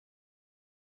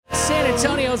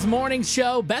Antonio's morning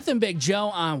show, Beth and Big Joe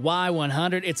on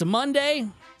Y100. It's a Monday.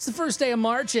 It's the first day of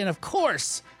March, and of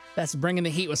course, Beth's bringing the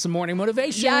heat with some morning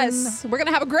motivation. Yes, we're going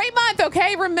to have a great month,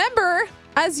 okay? Remember,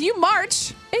 as you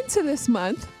march into this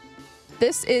month,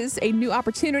 this is a new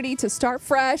opportunity to start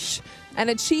fresh and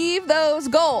achieve those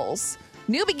goals.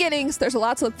 New beginnings. There's a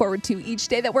lot to look forward to. Each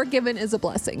day that we're given is a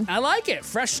blessing. I like it.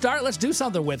 Fresh start. Let's do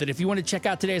something with it. If you want to check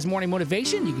out today's morning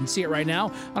motivation, you can see it right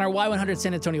now on our Y100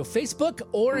 San Antonio Facebook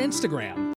or Instagram.